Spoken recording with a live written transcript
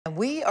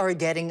We are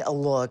getting a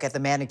look at the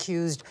man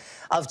accused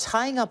of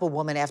tying up a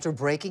woman after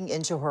breaking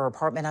into her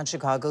apartment on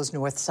Chicago's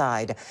North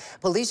Side.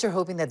 Police are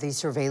hoping that these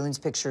surveillance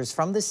pictures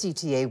from the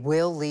CTA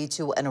will lead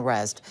to an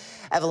arrest.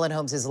 Evelyn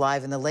Holmes is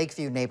live in the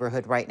Lakeview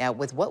neighborhood right now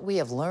with what we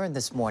have learned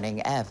this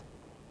morning. Ev.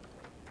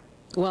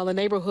 Well, the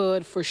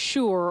neighborhood for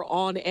sure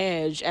on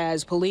edge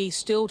as police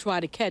still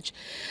try to catch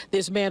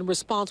this man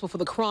responsible for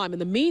the crime. In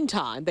the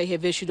meantime, they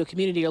have issued a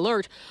community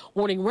alert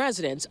warning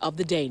residents of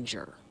the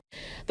danger.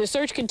 The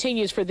search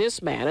continues for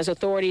this man as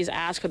authorities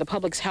ask for the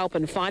public's help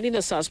in finding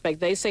the suspect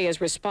they say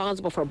is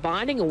responsible for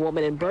binding a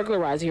woman and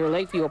burglarizing her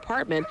Lakeview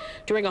apartment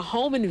during a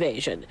home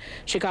invasion.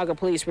 Chicago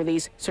police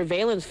release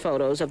surveillance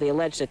photos of the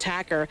alleged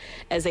attacker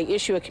as they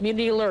issue a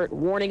community alert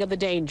warning of the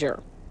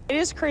danger. It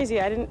is crazy.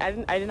 I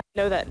didn't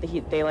know that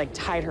they like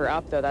tied her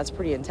up, though. That's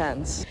pretty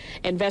intense.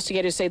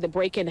 Investigators say the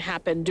break-in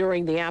happened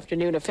during the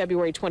afternoon of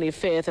February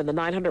 25th in the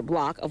 900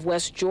 block of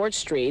West George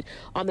Street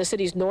on the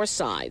city's north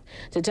side.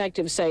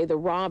 Detectives say the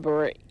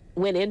robber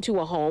went into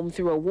a home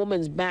through a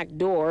woman's back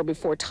door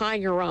before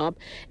tying her up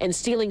and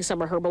stealing some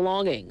of her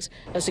belongings.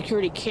 A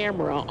security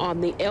camera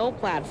on the L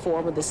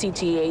platform of the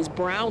CTA's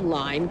Brown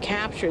line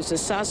captures the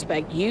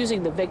suspect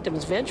using the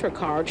victim's Venture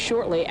card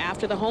shortly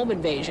after the home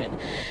invasion.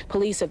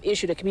 Police have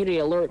issued a community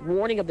alert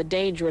warning of the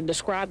danger and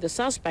described the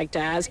suspect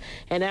as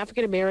an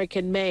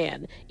African-American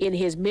man in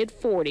his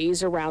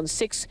mid-40s, around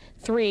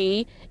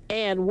 6'3",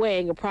 and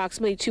weighing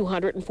approximately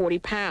 240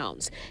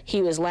 pounds.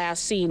 He was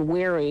last seen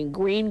wearing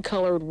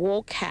green-colored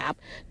wool cap,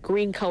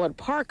 green-colored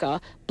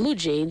parka, blue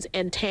jeans,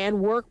 and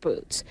tan work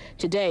boots.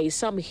 Today,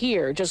 some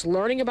here just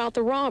learning about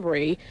the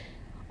robbery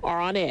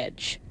are on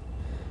edge.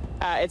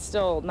 It's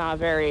still not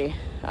very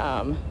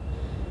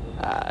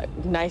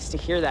nice to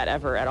hear that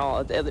ever at all.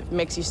 It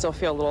makes you still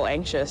feel a little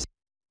anxious.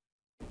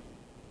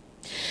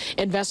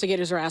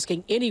 Investigators are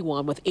asking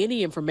anyone with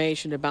any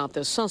information about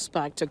the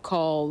suspect to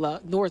call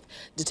North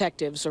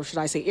Detectives, or should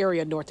I say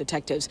Area North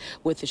Detectives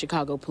with the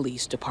Chicago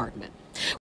Police Department.